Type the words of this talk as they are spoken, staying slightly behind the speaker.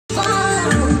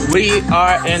We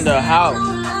are in the house.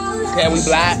 Okay, we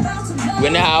black. We're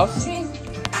in the house.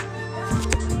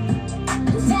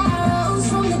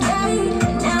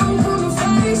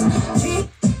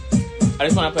 I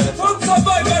just want to play this song.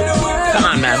 Come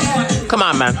on, man. Come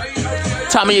on, man.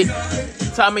 Tell me,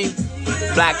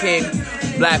 Black King,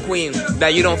 Black Queen,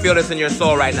 that you don't feel this in your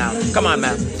soul right now. Come on,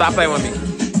 man. Stop playing with me.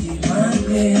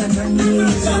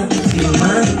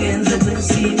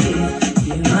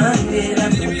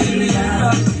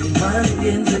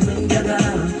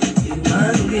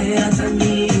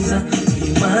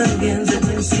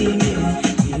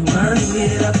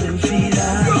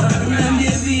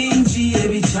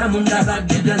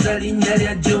 Mundabadda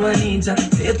zalinnya Joanita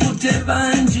ekute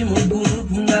banji mu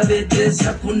group nga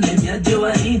betesa kunemya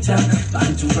Joanita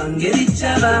bantu bangeri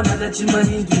chaba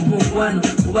batakimanyi ntumukwano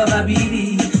kuba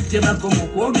babiri tebakomo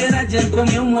kwogera gye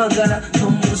nkomye omwagala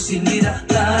omusindira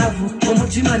laavu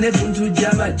omutima ne buntu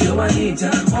jaba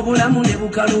Joanita obulamu ne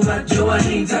bukaluba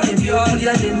Joanita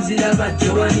ebyokulya n'enzira ba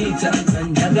Joanita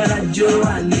njagala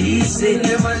Joanise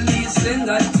nemandise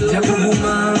ngato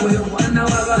jakuguma we mwana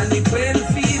w'abandi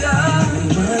kwefira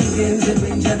imangenze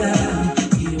benjagala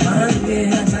imange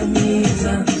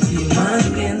atamiza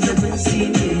imangenze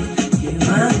bensini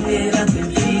imange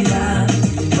rapefira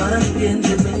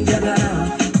imangenze benjagala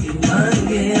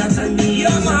imange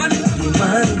atamiza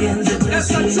imangenze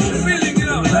bensini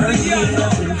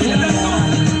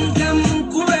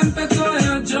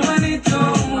kamukubempekoyo Joanito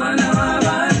mwana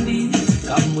w'abandi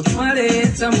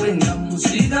kamutwaleta mwenga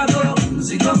musigako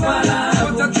mzigo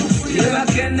kwalabo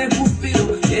yebakene kupiro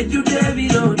ejjude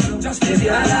ebiroto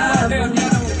ebyalabo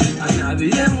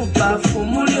anabire mu pafu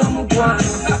muli omukwano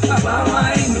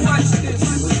bawaini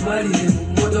mutwalire mu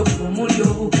motoka omuli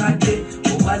obukadde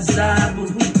obwa zaabu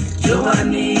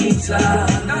Joanita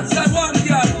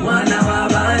mwana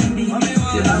w'abandi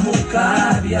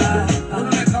tebamukabya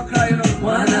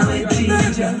mwana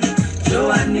w'ejjinja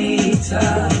Joanita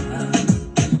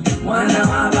mwana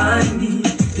w'abandi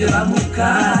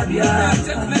tebamukabya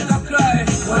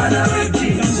mwana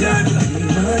w'ejjinja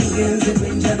imangenze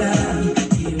benjagala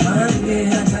imange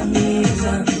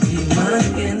atamiza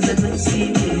imangenze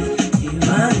bensini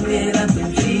imange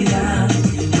rapefira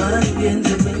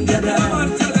imangenze benjagala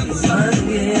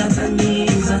imange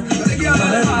atamiza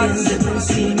imangenze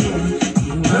bensini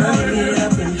imange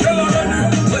rapefira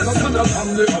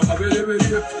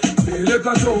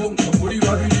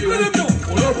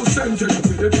olobusente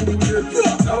tubiretubulye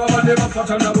n'ababadde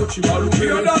bafata nabo kibalume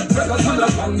bekasana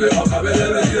kange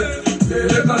akaberereye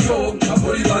erekazo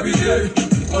napoli babirye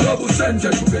olobusente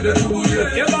tubiretubulye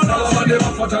n'ababadde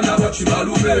bafata nabo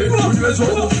kibalume tunyweza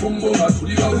obufumbo nga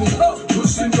tuli bamu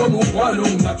tusinda omukwano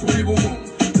nga tuli bumu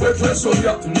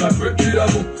bwetwesobya nga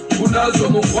tweddiramu tunaza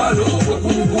omukwano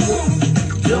ogwekumugumu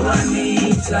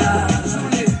Joanita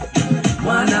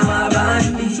mwana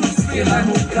w'abandi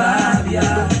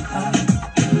tebamukabya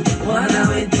mwana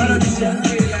w'ejjinja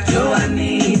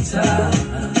Joanita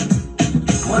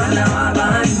mwana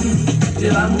w'abandi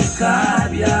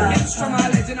tebamukabya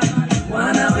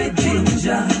mwana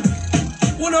w'ejjinja.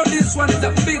 You know this one is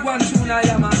a big one tonight,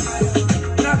 yeah, man.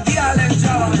 Not girl and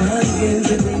Java.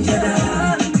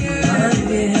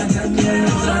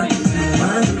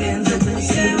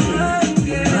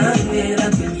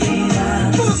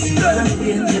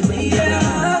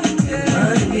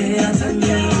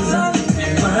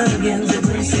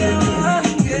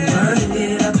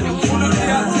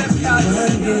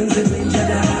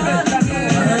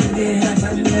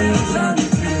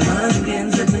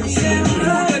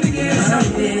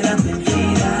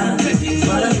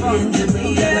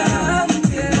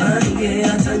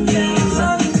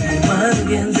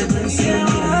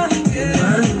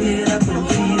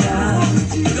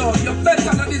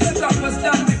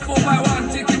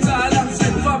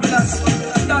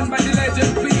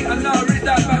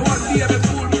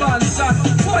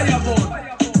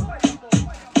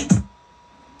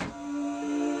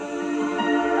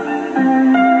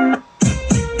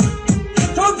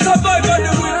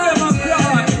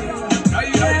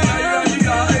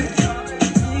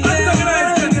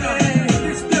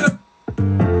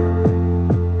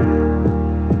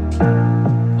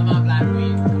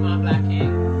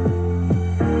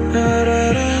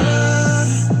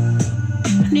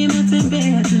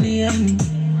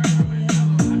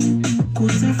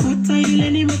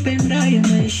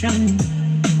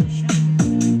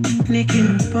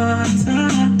 Nikimpata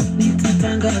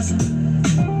nitatangaza,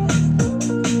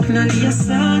 nalia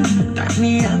sana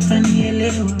ndani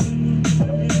hatanielewa.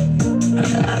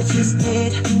 I just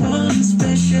need one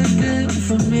special girl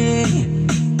for me.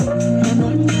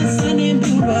 Namonyesa ni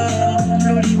mbuba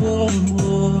loli wo.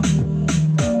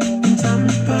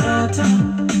 Ntampa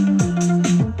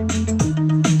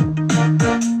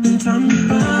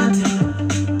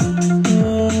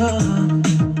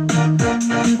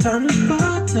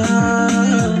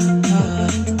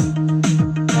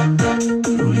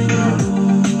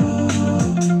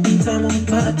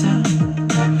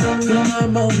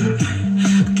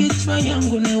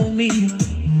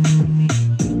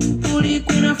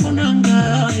Ulikwena funanga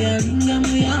yalinga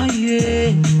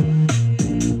muyaye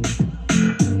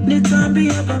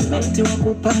nitambia bamete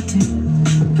wakupate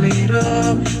play it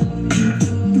up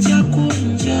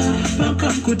Jakunja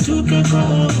paka kutuke ko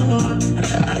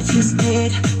I just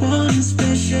need one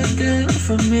special girl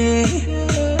for me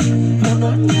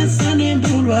Mononya sane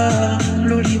mbulwa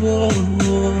luliwo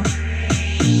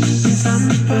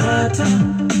Ntampata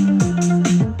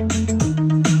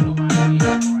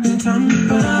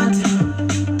Ntampata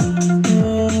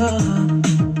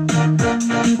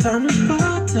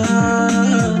Ntampata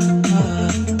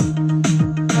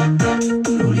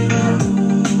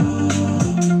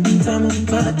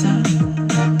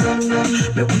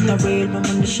Me want the real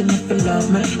woman, she never love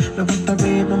me. Me want the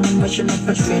real woman, she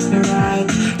never treat me right.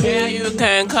 Yeah, you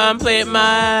can complete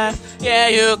my life. Yeah,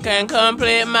 you can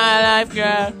complete my life,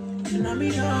 girl. Inna me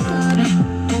yard,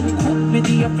 cook me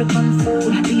the African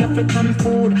food, the African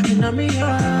food. Inna me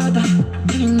yard,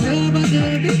 bring over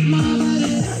baby, my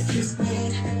body. I just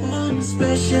need one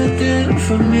special girl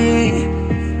for me.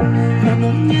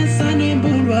 Mononya sane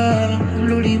mbulwa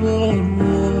luliwo.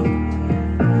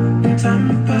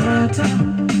 Ntampata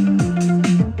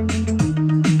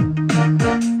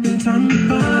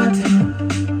Ntampata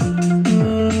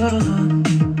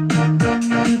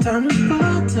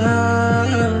Ntampata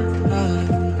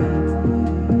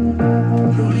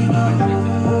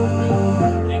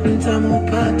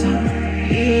Ntampata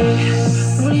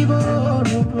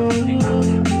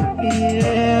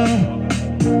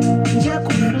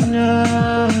Jakuna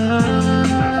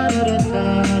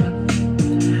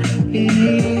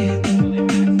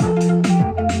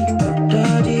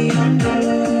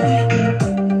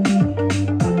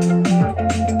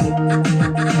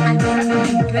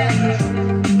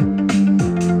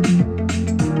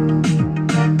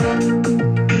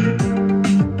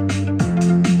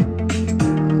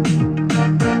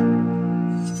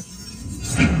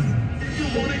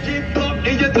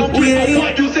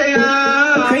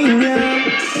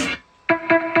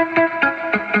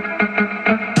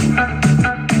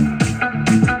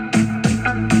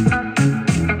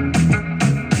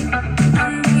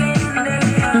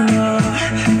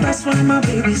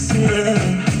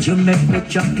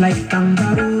jump like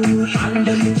kangaroo, and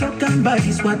the joke and bite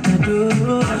is what I do.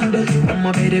 And the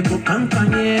mama baby go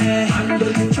kankanye, and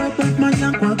the chop up my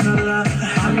young wakala,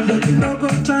 and the logo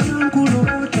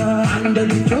tankulota, and the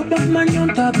chop up my young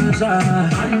tabaza,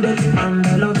 and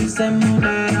the love is a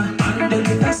monera,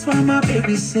 and that's why my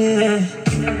baby say,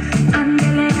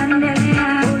 andele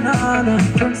andele, oh nana,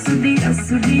 don't sudia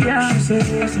sudia, she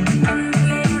says,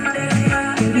 andele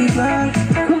andele, baby girl,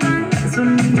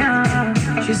 sunia,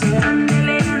 she said,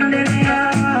 andele andele,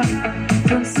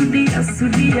 don't sudia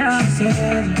sudia, she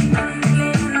said, andele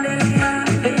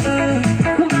andele,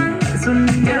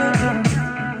 sunia,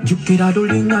 jukira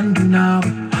doling andu now,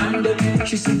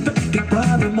 she said, the baby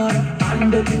mother,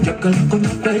 and the jakal kona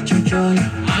pechuchoy,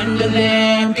 and the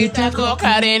lamb kitako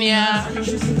karenia.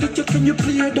 She said, can you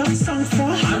play that song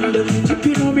for? And the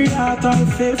you know me heart all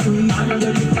faithful, and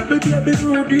the baby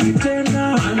Rudy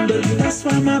Taylor, and that's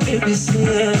why my baby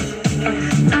said,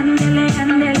 andele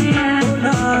andele, oh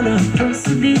nana, don't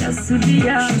sudia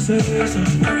sudia, she says,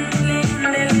 andele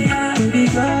andele, baby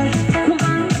girl,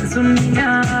 sunia,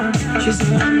 she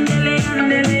said, andele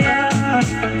andele,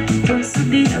 don't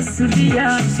sudia sudia,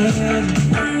 she said,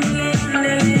 andele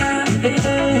andele,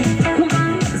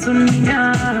 sunia,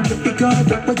 baby girl,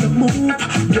 the way you move,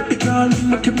 baby girl,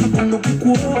 I'm a tip of on the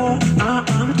wall.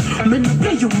 Me no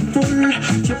play you in full.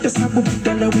 Check the sabu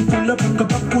bitala we pull up and go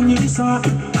back on your side.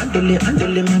 Andele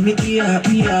andele mami iya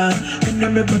iya. Ene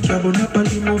me bachabu na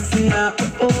pali mo fea.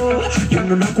 Oh, you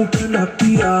know na kupenda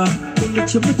pia. Kule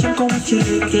cheme chenko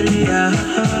wachilekelea.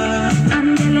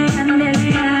 Andele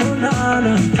andele. Oh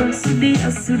nana, don't sudia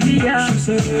sudia. She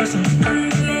says,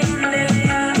 andele andele.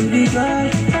 Baby girl,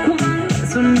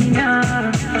 sunia.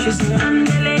 She said,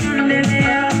 andele andele.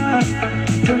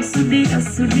 Don't sudia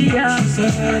sudia. She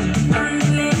said,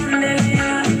 andele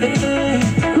andele.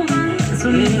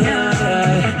 Sunia.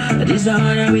 This is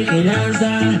how we can dance.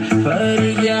 For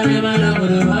the girl, I'm love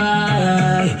with the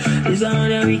vibe. This is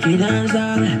how we can dance.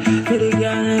 For the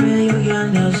girl, you can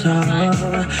dance.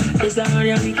 This is how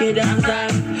we can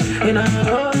dance. You know,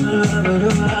 love with the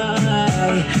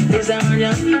vibe. This is how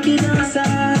we can dance.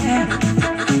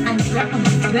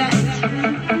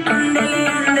 Andele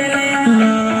andele.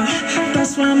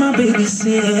 That's why my baby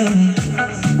said.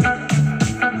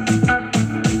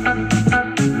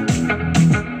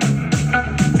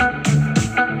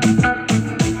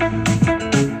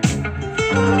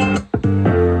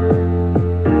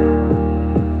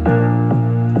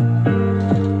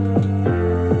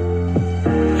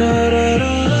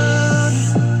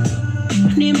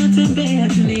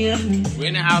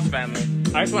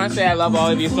 I just want to say I love all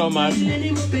of you so much.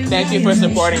 Thank you for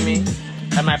supporting me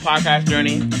and my podcast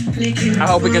journey. I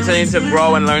hope we continue to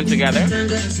grow and learn together.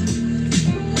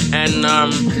 And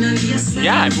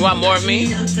yeah, if you want more of me,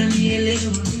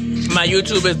 my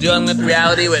YouTube is Dealing with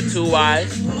Reality with 2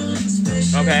 Y's.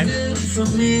 Okay.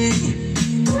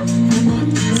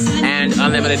 And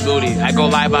Unlimited Booty. I go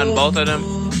live on both of them.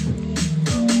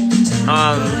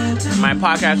 My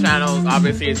podcast channel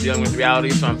obviously is Dealing with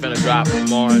Reality, so I'm finna drop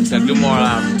more, do more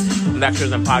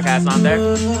lectures and podcasts on there.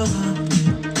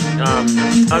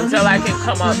 Until I can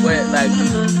come up with like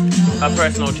a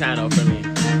personal channel for me.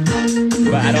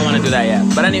 But I don't want to do that yet.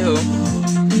 But anywho,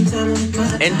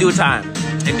 in due time,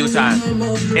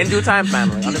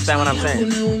 family. Understand what I'm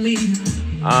saying?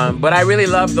 But I really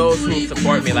love those who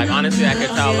support me. Like honestly, I can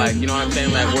tell. Like you know what I'm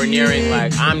saying? Like we're nearing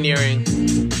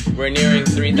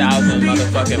 3,000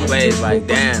 motherfucking plays. Like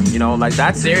damn, you know, like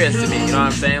that's serious to me. You know what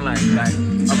I'm saying? Like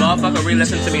a motherfucker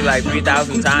re-listened to me like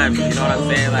 3,000 times. You know what I'm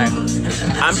saying? Like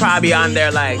I'm probably on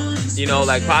there like, you know,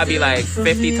 like probably like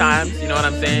 50 times. You know what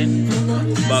I'm saying?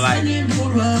 But like,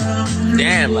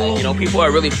 damn, like you know, people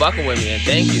are really fucking with me, and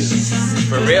thank you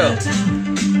for real.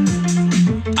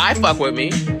 I fuck with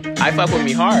me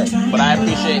hard, but I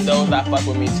appreciate those that fuck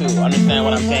with me too. Understand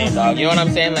what I'm saying, dog? You know what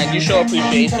I'm saying? Like, you show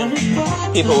appreciation,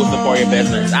 people who support your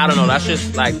business. I don't know, that's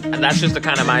just the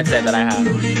kind of mindset that I have.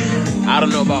 I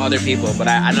don't know about other people, but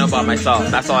I know about myself.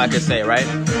 That's all I can say, right?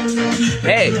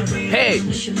 Hey,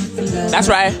 that's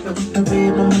right.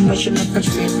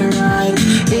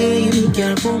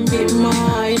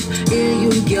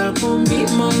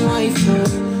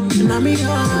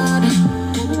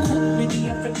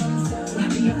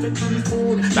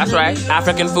 That's right,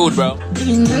 African food, bro.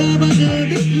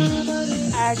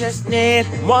 I just need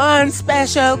one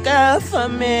special girl for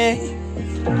me.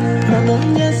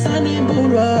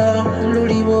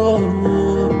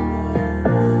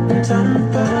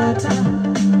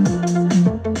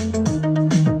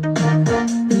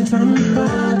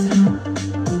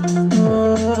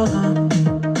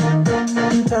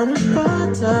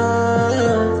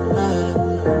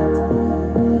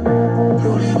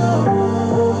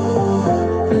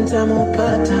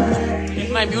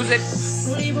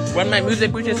 When my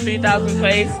music reaches 3,000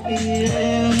 plays,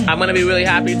 I'm gonna be really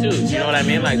happy too. You know what I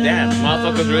mean? Like, damn,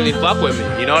 motherfuckers really fuck with me.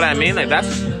 You know what I mean? Like,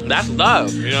 that's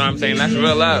love. You know what I'm saying? That's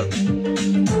real love.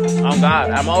 Oh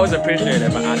God, I'm always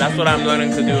appreciative. That's what I'm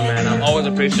learning to do, man. I'm always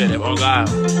appreciative. Oh God.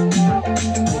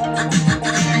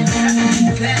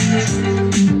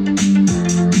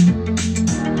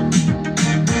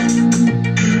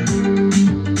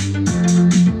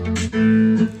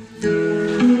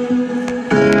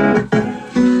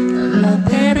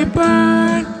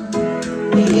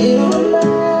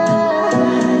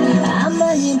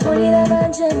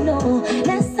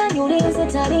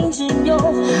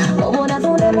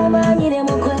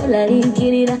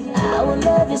 I will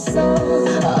love you so.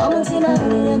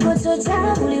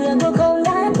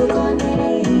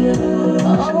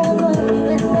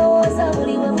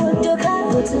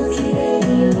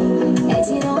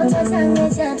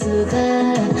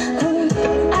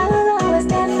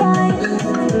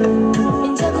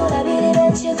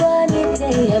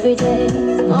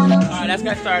 Alright, let's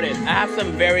get started. I have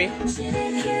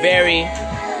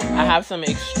some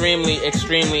extremely,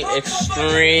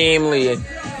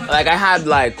 like I had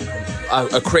like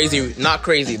a crazy, not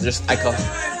crazy, just like a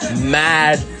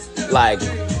mad, like,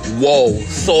 whoa,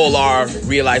 solar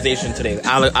realization today.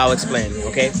 I'll explain,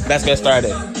 okay? Let's get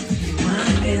started.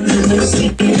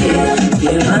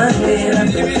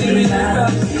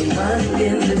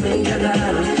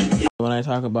 When I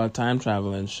talk about time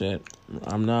travel and shit,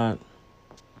 I'm not...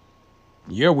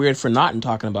 You're weird for not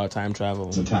talking about time travel.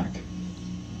 Attack.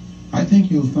 I think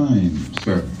you'll find,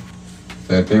 sir,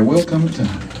 that there will come a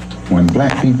time when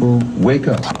black people wake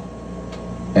up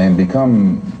and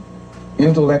become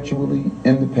intellectually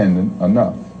independent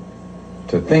enough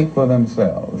to think for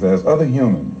themselves, as other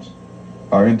humans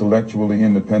are intellectually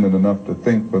independent enough to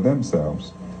think for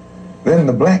themselves. Then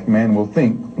the black man will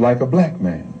think like a black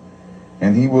man,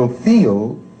 and he will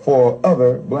feel for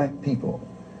other black people.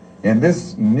 And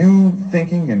this new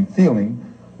thinking and feeling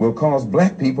will cause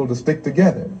black people to stick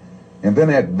together. And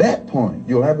then at that point,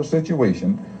 you'll have a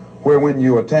situation where when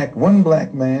you attack one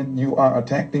black man, you are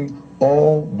attacking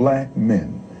all black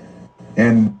men.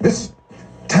 And this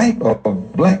type of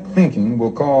black thinking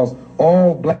will cause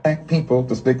all black people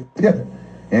to stick together.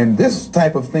 And this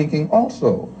type of thinking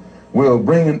also will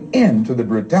bring an end to the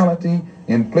brutality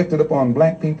inflicted upon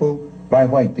black people by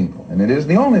white people. And it is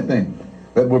the only thing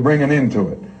that will bring an end to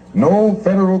it. No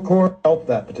federal court helped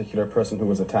that particular person who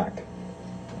was attacked.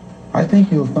 I think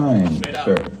you'll find,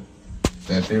 sir,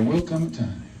 that there will come a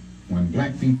time when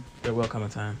black people... There will come a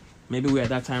time. Maybe we're at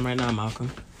that time right now,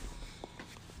 Malcolm.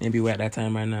 Maybe we're at that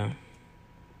time right now.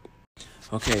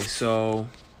 Okay, so...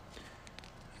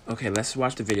 Okay, let's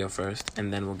watch the video first,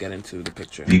 and then we'll get into the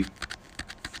picture. The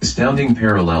astounding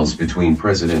parallels between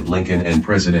President Lincoln and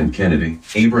President Kennedy.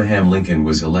 Abraham Lincoln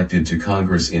was elected to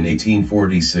Congress in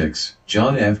 1846.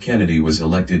 John F. Kennedy was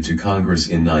elected to Congress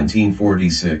in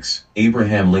 1946.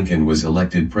 Abraham Lincoln was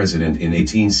elected president in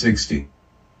 1860.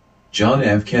 John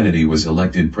F. Kennedy was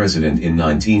elected president in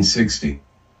 1960.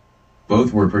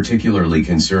 Both were particularly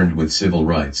concerned with civil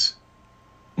rights.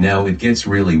 Now it gets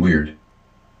really weird.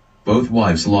 Both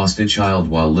wives lost a child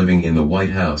while living in the White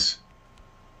House.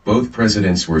 Both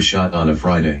presidents were shot on a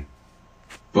Friday.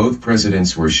 Both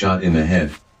presidents were shot in the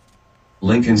head.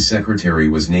 Lincoln's secretary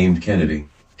was named Kennedy.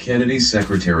 Kennedy's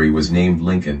secretary was named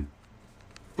Lincoln.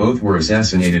 Both were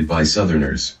assassinated by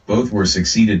Southerners. Both were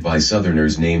succeeded by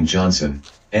Southerners named Johnson.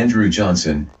 Andrew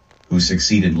Johnson, who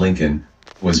succeeded Lincoln,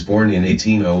 was born in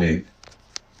 1808.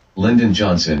 Lyndon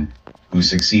Johnson, who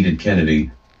succeeded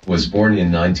Kennedy, was born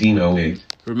in 1908.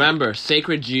 Remember,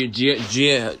 sacred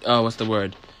what's the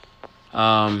word?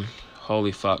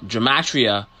 Holy fuck.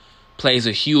 Gematria plays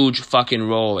a huge fucking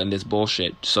role in this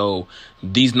bullshit. So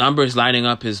these numbers lining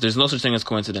up there's no such thing as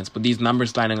coincidence, but these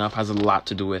numbers lining up has a lot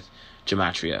to do with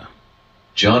gematria.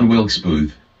 John Wilkes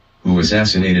Booth, who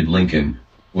assassinated Lincoln,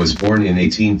 was born in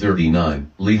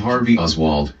 1839. Lee Harvey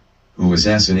Oswald, who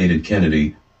assassinated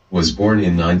Kennedy, was born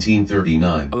in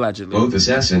 1939. Allegedly. Both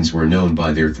assassins were known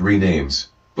by their three names.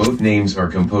 Both names are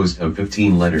composed of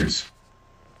 15 letters.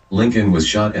 Lincoln was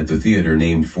shot at the theater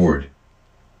named Ford.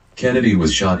 Kennedy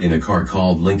was shot in a car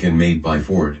called Lincoln made by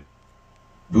Ford.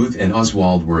 Booth and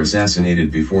Oswald were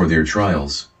assassinated before their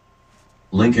trials.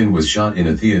 Lincoln was shot in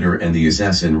a theater and the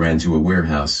assassin ran to a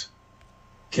warehouse.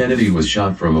 Kennedy was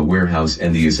shot from a warehouse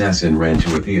and the assassin ran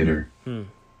to a theater.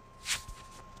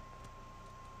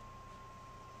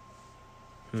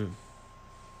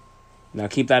 Now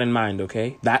keep that in mind,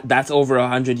 okay? That's over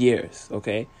 100 years,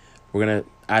 okay? We're gonna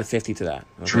add 50 to that,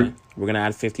 okay? True. We're gonna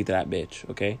add 50 to that bitch,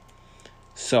 okay?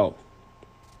 So,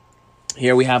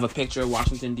 here we have a picture of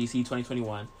Washington, D.C.,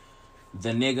 2021. The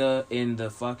nigga in the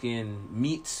fucking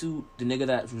meat suit, the nigga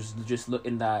that was just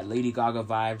looking that Lady Gaga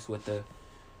vibes with the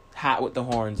hat with the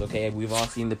horns, okay? We've all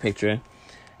seen the picture.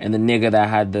 And the nigga that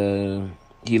had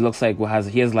he looks like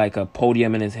he has like a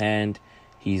podium in his hand.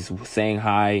 He's saying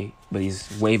hi, but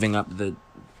he's waving up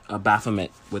a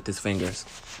Baphomet with his fingers.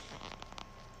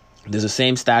 There's the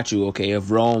same statue, okay,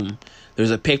 of Rome. There's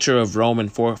a picture of Rome in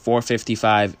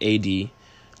 455 AD,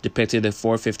 depicted at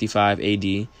 455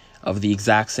 AD, of the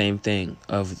exact same thing,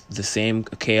 of the same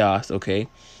chaos, okay?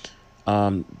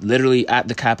 Literally at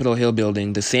the Capitol Hill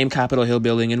building, the same Capitol Hill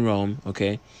building in Rome,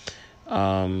 okay?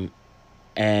 And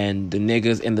the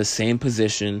nigga's in the same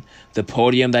position. The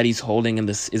podium that he's holding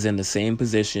is in the same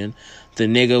position. The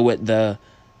nigga with the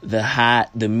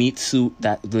hat, the meat suit,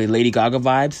 that the Lady Gaga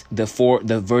vibes,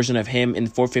 the version of him in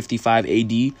 455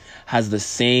 AD has the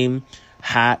same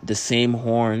hat, the same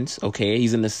horns, okay?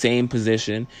 He's in the same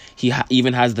position. He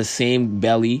even has the same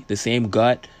belly, the same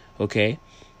gut, okay?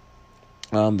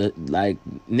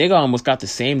 Nigga almost got the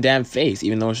same damn face,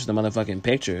 even though it's just a motherfucking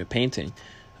picture, a painting,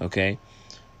 okay?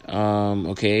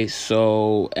 Okay,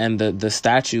 so, and the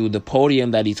statue, the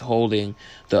podium that he's holding,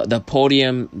 the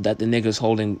podium that the nigga's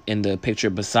holding in the picture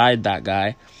beside that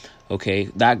guy, okay,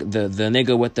 that the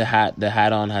nigga with the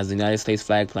hat on has the United States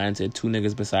flag planted, two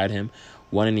niggas beside him,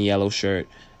 one in a yellow shirt,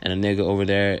 and a nigga over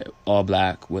there all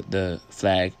black with the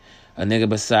flag. A nigga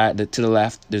to the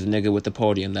left, there's a nigga with the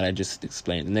podium that I just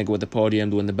explained. The nigga with the podium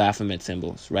doing the Baphomet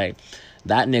symbols, right?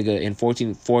 That nigga in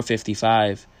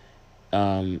 455,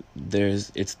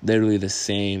 it's literally the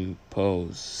same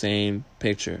pose, same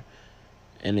picture,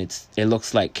 and it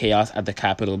looks like chaos at the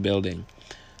Capitol building.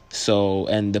 So,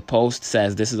 and the post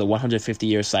says this is a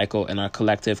 150-year cycle, and our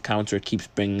collective counter keeps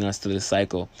bringing us to this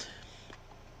cycle.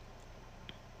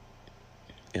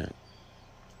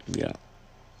 Yeah.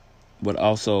 But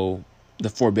also the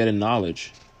forbidden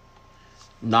knowledge,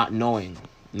 not knowing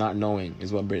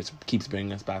is what keeps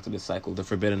bringing us back to this cycle. The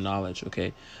forbidden knowledge,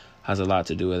 okay, has a lot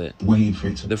to do with it.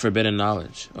 The forbidden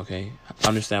knowledge, okay?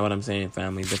 Understand what I'm saying,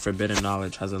 family? The forbidden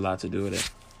knowledge has a lot to do with it.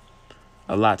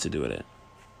 A lot to do with it,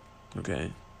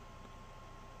 okay?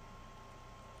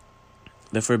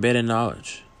 The forbidden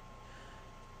knowledge.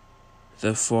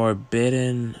 The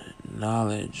forbidden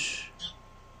knowledge.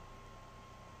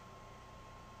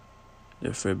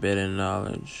 The forbidden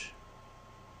knowledge.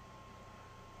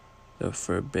 The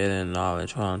forbidden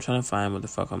knowledge. Hold on, I'm trying to find what the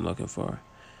fuck I'm looking for.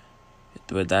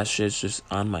 But that shit's just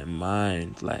on my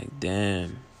mind. Like,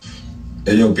 damn.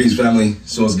 Hey, yo, peace, family.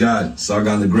 Source God,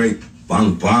 Sargon the Great.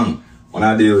 Bang, bang. When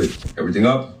I deal with everything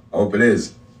up, I hope it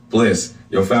is. Bliss.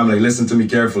 Yo, family, listen to me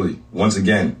carefully. Once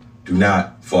again, do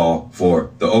not fall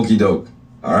for the okie doke.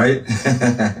 All right?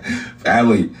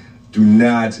 Family, do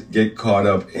not get caught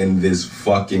up in this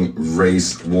fucking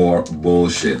race war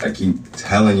bullshit. I keep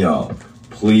telling y'all,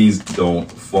 please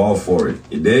don't fall for it.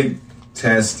 You dig?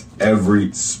 Test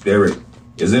every spirit.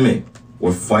 You see me?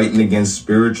 We're fighting against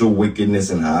spiritual wickedness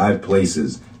in high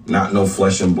places, not no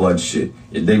flesh and blood shit.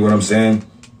 You dig what I'm saying?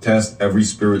 Test every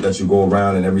spirit that you go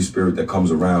around and every spirit that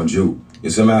comes around you. You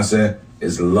see what I said?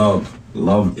 It's love.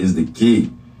 Love is the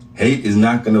key. Hate is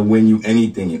not going to win you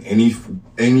anything in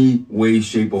any way,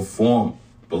 shape, or form.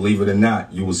 Believe it or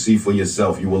not, you will see for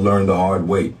yourself. You will learn the hard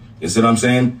way. You see what I'm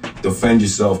saying? Defend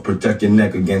yourself. Protect your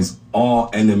neck against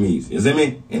all enemies. You see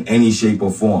me? In any shape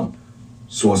or form.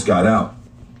 Source got out.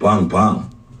 Bang, bang.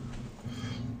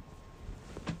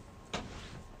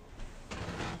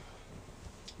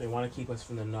 They want to keep us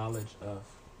from the knowledge of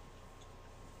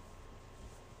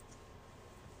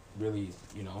really,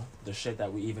 you know, the shit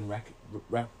that we even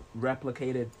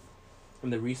replicated in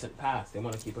the recent past. They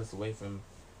want to keep us away from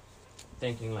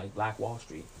thinking like Black Wall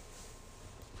Street.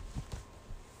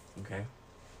 Okay?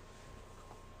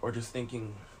 Or just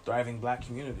thinking thriving Black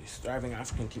communities, thriving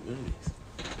African communities.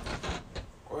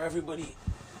 Or everybody,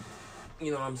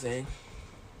 you know what I'm saying?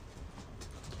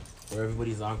 Where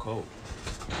everybody's on code.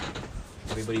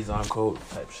 Everybody's on code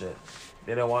type shit.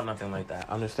 They don't want nothing like that.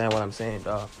 Understand what I'm saying,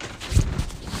 dog?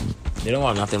 They don't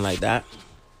want nothing like that.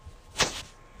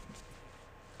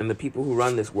 And the people who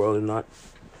run this world are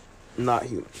not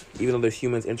human. Even though there's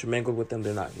humans intermingled with them,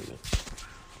 they're not human.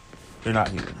 They're not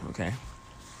human, okay?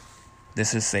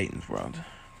 This is Satan's world.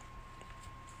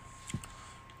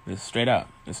 This straight up.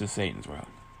 This is Satan's world.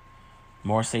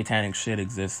 More satanic shit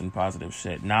exists than positive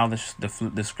shit. Now the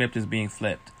script is being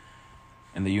flipped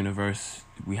in the universe.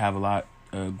 We have a lot,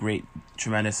 great,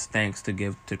 tremendous thanks to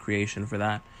give to creation for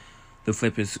that. The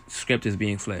script is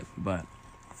being flipped, but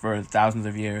for thousands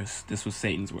of years, this was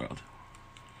Satan's world.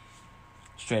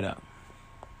 Straight up.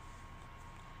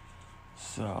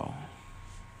 So,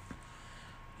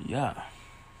 yeah.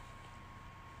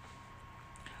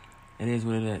 It is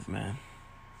what it is, man.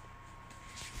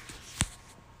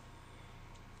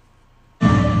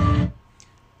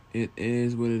 It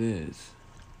is what it is.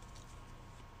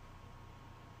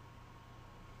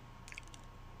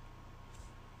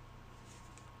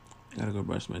 Gotta go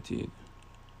brush my teeth.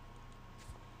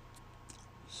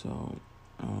 So,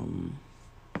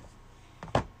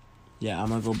 yeah, I'm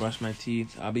gonna go brush my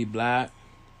teeth. I'll be black.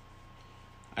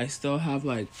 I still have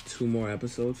like 2 more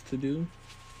episodes to do,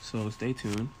 so stay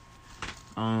tuned.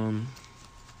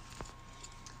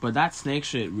 But that snake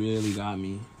shit really got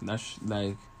me. That's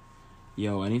like,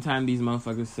 yo, anytime these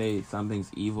motherfuckers say something's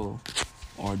evil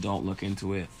or don't look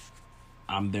into it,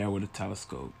 I'm there with a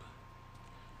telescope.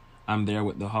 I'm there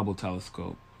with the Hubble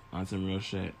telescope on some real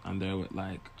shit. I'm there with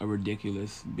like a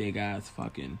ridiculous big ass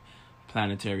fucking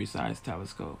planetary sized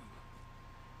telescope.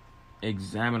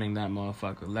 Examining that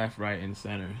motherfucker left, right, and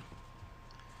center.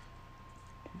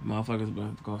 Motherfuckers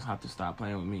gonna have to stop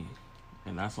playing with me.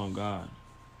 And that's on God.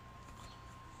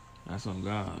 That's on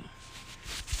God.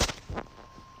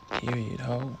 Period,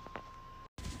 ho.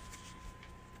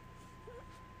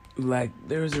 Like,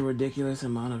 there's a ridiculous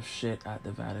amount of shit at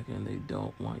the Vatican they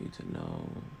don't want you to know.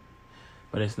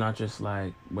 But it's not just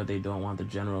like what they don't want the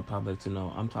general public to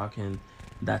know. I'm talking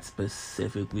that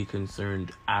specifically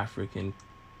concerned African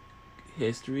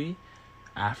history,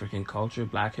 African culture,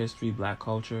 Black history, Black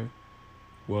culture,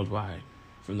 worldwide.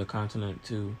 From the continent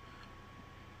to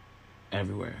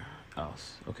everywhere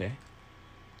else, okay?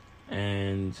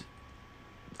 And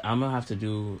I'm gonna have to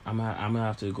do a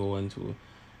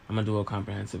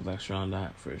comprehensive lecture on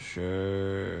that for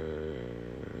sure.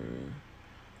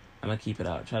 I'm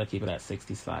gonna try to keep it at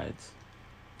 60 slides.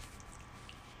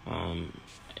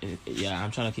 Yeah,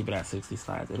 I'm trying to keep it at 60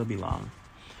 slides. It'll be long.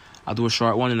 I'll do a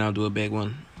short one and I'll do a big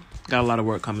one. Got a lot of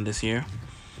work coming this year.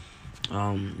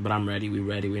 But I'm ready. We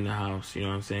ready. We in the house. You know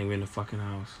what I'm saying? We in the fucking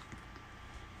house.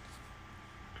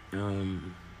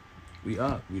 We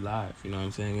up. We live. You know what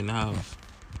I'm saying? We in the house.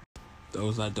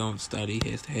 Those that don't study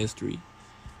history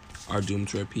are doomed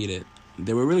to repeat it.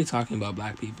 They were really talking about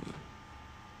Black people.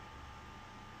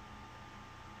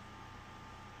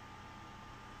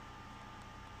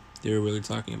 They were really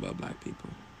talking about Black people.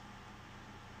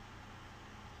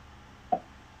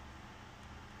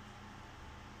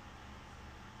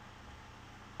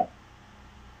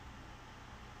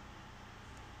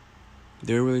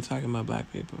 They were really talking about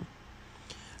Black people.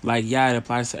 Like, yeah, it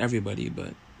applies to everybody,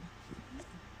 but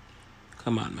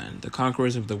come on, man. The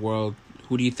conquerors of the world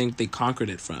Who do you think they conquered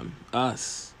it from?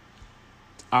 Us.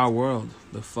 It's our world.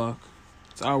 The fuck?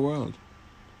 It's our world.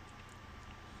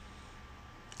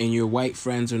 And your white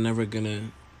friends are never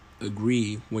gonna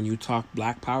agree when you talk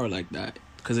black power like that.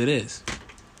 Because it is.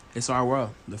 It's our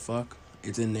world. The fuck?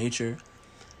 It's in nature.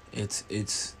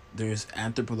 There's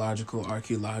anthropological,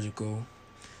 archaeological,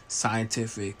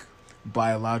 scientific,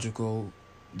 biological,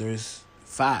 there's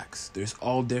facts. There's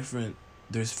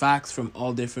facts from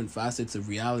all different facets of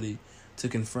reality to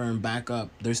confirm, back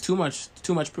up. There's too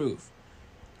much proof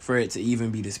for it to even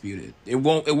be disputed. It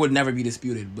would never be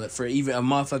disputed, but for even a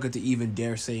motherfucker to even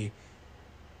dare say,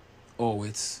 oh,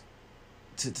 it's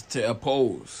to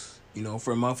oppose, you know,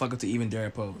 for a motherfucker to even dare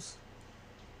oppose.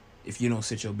 If you don't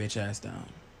sit your bitch ass down.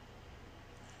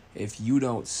 If you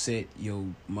don't sit your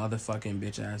motherfucking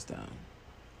bitch ass down.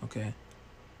 Okay?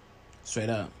 Straight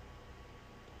up.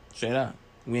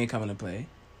 We ain't coming to play.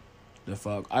 The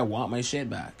fuck? I want my shit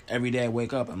back. Every day I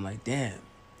wake up, I'm like, damn,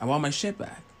 I want my shit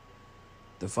back.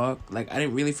 The fuck? Like, I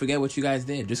didn't really forget what you guys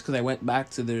did. Just because I went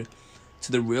back to the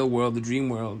real world, the dream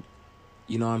world.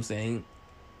 You know what I'm saying?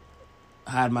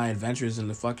 Had my adventures in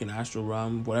the fucking astral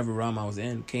realm, whatever realm I was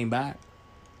in, came back.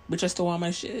 Bitch, I still want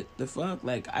my shit. The fuck?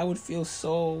 Like, I would feel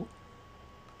so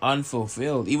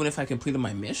unfulfilled, even if I completed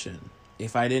my mission,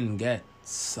 if I didn't get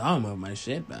some of my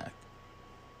shit back.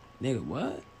 Nigga,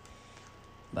 what?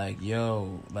 Like,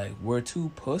 yo, like, we're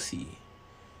too pussy.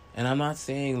 And I'm not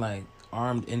saying, like,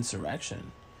 armed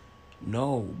insurrection.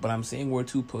 No, but I'm saying we're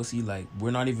too pussy. Like,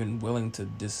 we're not even willing to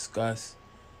discuss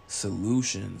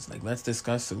solutions. Like, let's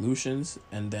discuss solutions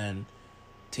and then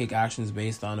take actions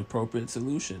based on appropriate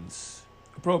solutions.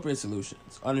 Appropriate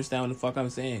solutions. Understand what the fuck I'm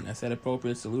saying. I said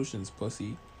appropriate solutions,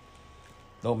 pussy.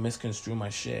 Don't misconstrue my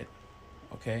shit.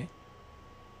 Okay?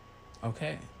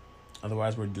 Okay.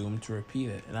 Otherwise, we're doomed to repeat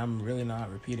it. And I'm really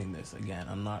not repeating this again.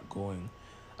 I'm not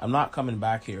coming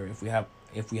back here if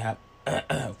we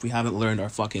haven't learned our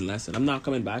fucking lesson. I'm not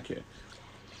coming back here.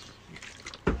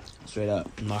 Straight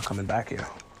up. I'm not coming back here.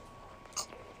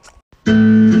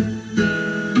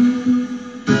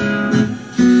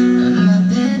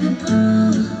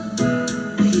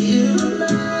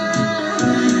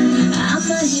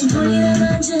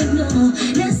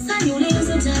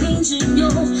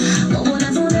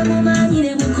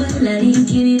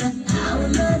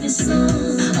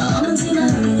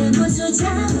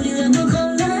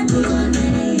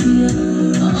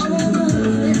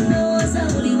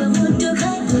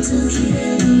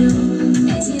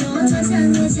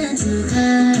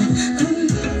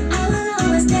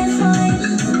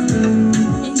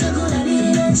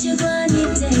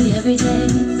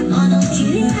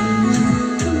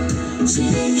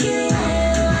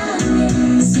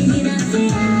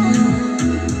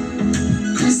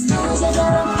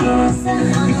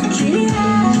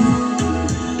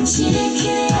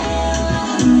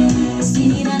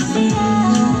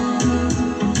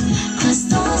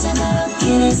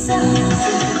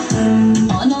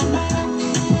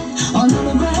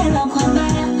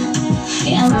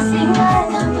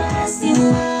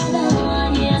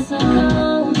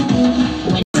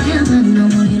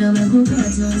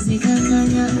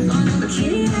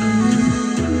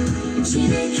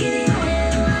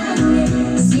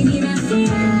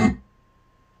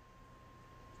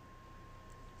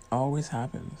 Always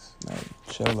happens. Like,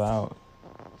 chill out.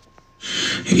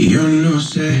 Y yo no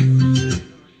sé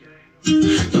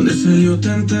dónde salió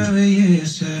tanta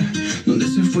belleza, dónde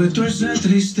se fue toda esa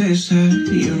tristeza.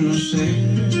 Y yo no sé.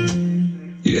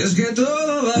 Y es que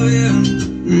todo va bien.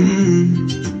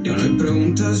 Ya no hay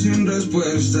preguntas sin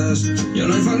respuestas. Ya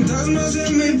no hay fantasmas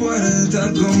en mi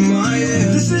puerta como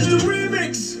ayer. This is the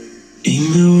remix. Y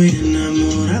me voy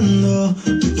enamorando,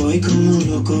 voy como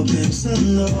loco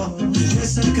pensando en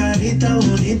esa carita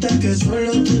bonita que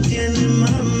solo tú tienes,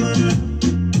 mamá.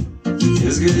 Y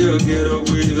es que yo quiero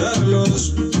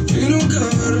cuidarlos y nunca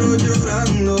verlos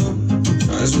llorando,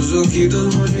 a esos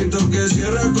ojitos bonitos que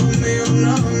cierra conmigo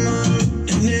nada más.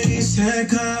 Y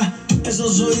seca,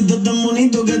 esos ojitos tan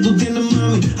bonitos que tú tienes,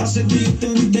 mami, hace que yo te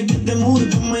invite que te mude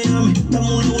pa' Miami. Dame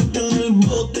una vuelta en el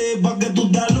bote pa' que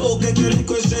tú te aloques, que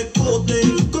rico ese cote.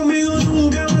 Conmigo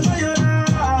nunca vas a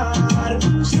llorar,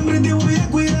 siempre te voy a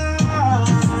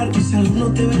cuidar. Y si algo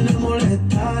no te viene a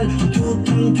molestar, tú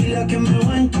tranquila que me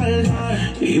voy a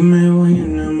encargar. Y me voy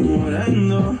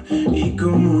enamorando y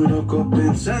como loco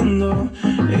pensando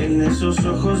en esos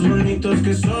ojos bonitos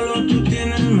que solo tú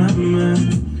tienes, mamá.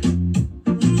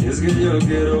 Y es que yo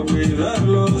quiero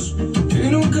cuidarlos y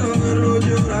nunca verlos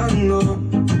llorando,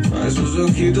 a esos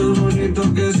ojitos bonitos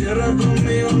que cierran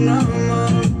conmigo nada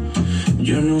más.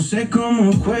 Yo no sé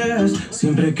cómo juegas,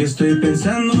 siempre que estoy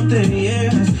pensando te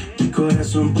llegas.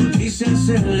 corazón por ti se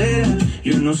acelera.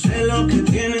 Yo no sé lo que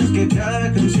tienes, que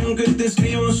cada canción que te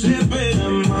escribo se pega,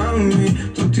 mami.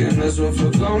 Tú tienes un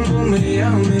flow como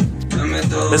Miami. Dame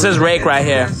todo. This is Rake right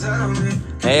here.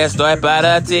 Estoy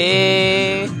para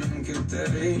ti.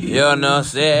 Yo no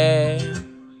sé.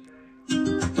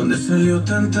 ¿Dónde salió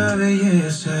tanta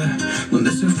belleza?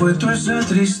 ¿Dónde se fue toda esa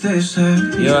tristeza?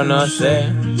 Yo no sé.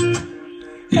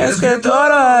 Es que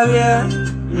todavía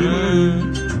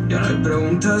ya no hay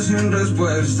preguntas sin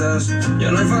respuestas.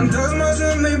 Ya no hay fantasmas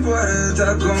en mi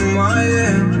puerta como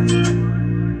ayer.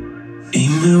 Y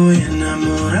me voy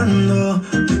enamorando,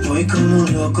 voy como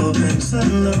un loco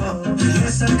pensando en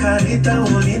esa carita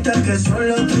bonita que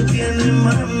solo tú tienes,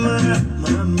 mamá,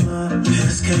 mamá.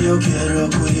 Es que yo quiero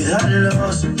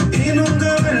cuidarlos y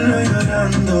nunca verlo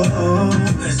llorando.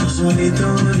 Esos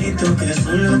ojitos bonitos que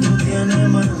solo tú tienes,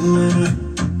 mamá.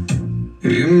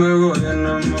 Y me voy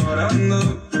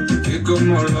enamorando y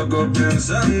como loco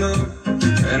pensando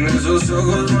en esos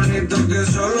ojos bonitos que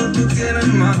solo tú tienes,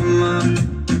 mamá.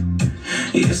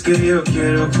 Y es que yo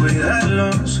quiero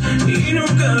cuidarlos y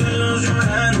nunca verlos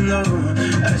llorando.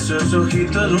 A esos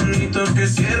ojitos bonitos que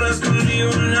cierras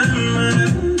conmigo nada más.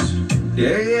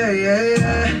 Yeah, yeah, yeah,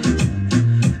 yeah.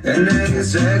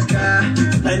 NXK.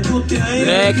 La industria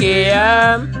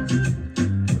Nekia,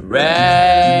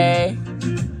 Ray,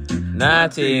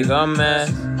 Nati Gómez.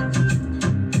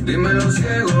 Dímelo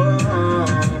ciego.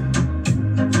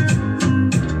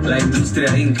 La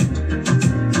industria Inc.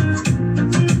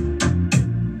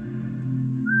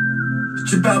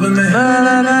 Chupábame. Na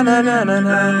na na na na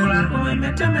na.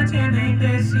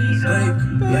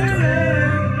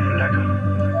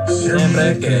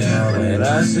 Siempre que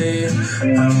habla así,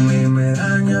 a mí me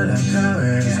daña la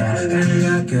cabeza. El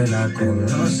día que la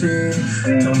conocí,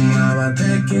 tomaba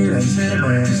tequila y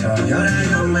cerveza. Y ahora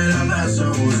yo me la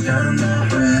paso buscando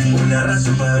una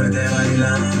razón para verte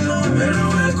bailando. Me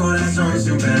roba el corazón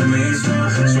sin permiso.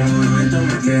 Su movimiento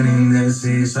me tiene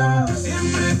indeciso.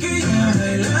 Siempre que ella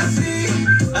baila así,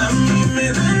 a mí me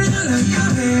daña la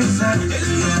cabeza. El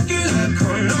día que la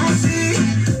conocí,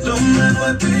 tomaba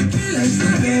tequila y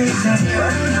cerveza.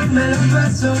 Ahora me la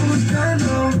paso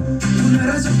buscando una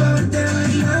razón para verte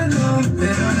bailando.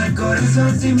 Pero en el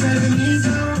corazón sin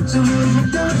permiso, su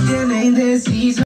movimiento me tiene indeciso.